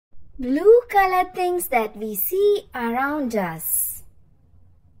Blue color things that we see around us.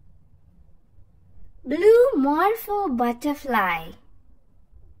 Blue morpho butterfly.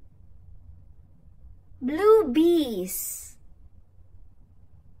 Blue bees.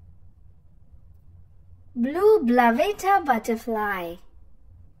 Blue blavetta butterfly.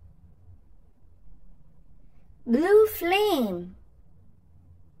 Blue flame.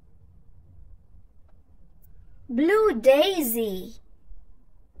 Blue daisy.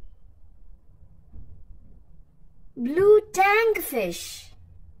 Blue tankfish.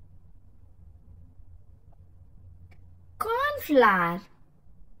 Cornflower.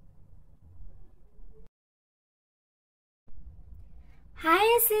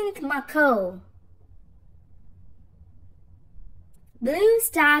 Hyacinth macaw. Blue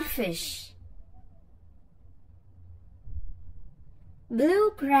starfish.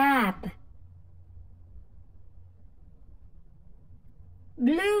 Blue crab.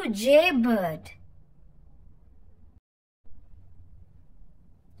 Blue jaybird.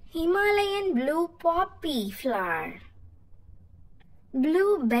 Himalayan blue poppy flower.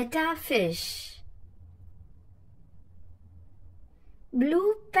 Blue betta fish.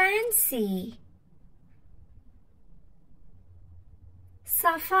 Blue pansy.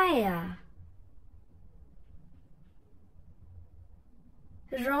 Sapphire.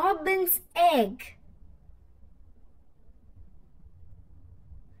 Robin's egg.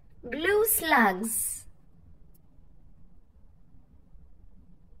 Blue slugs.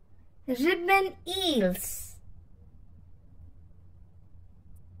 Ribbon eels.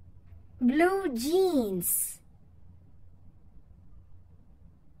 Blue jeans.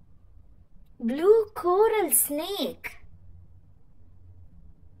 Blue coral snake.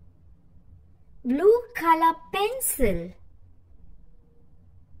 Blue color pencil.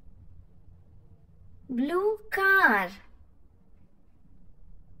 Blue car.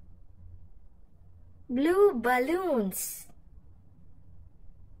 Blue balloons.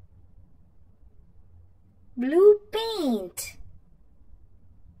 Blue paint.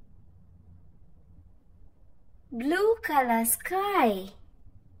 Blue color sky.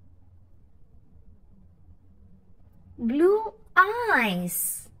 Blue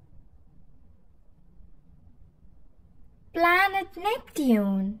eyes. Planet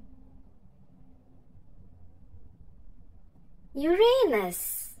Neptune.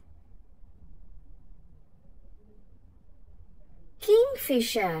 Uranus.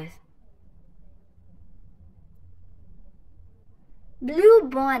 Kingfisher. Blue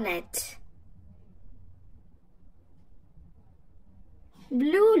bonnet.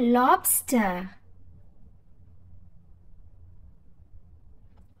 Blue lobster.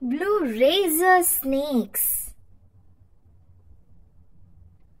 Blue razor snakes.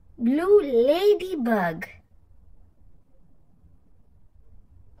 Blue ladybug.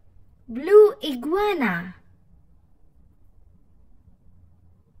 Blue iguana.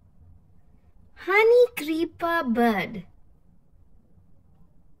 Honey creeper bird.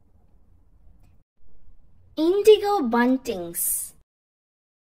 Indigo buntings.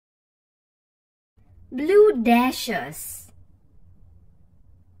 Blue dashers.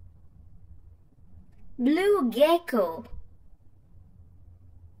 Blue gecko.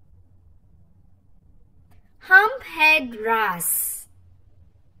 Humphead wrasse.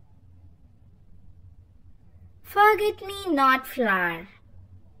 Forget-me-not flower.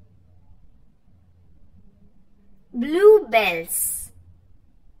 Blue bells.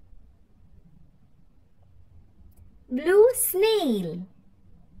 Blue snail.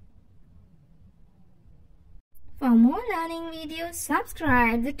 For more learning videos,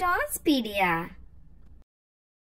 subscribe the Totspedia.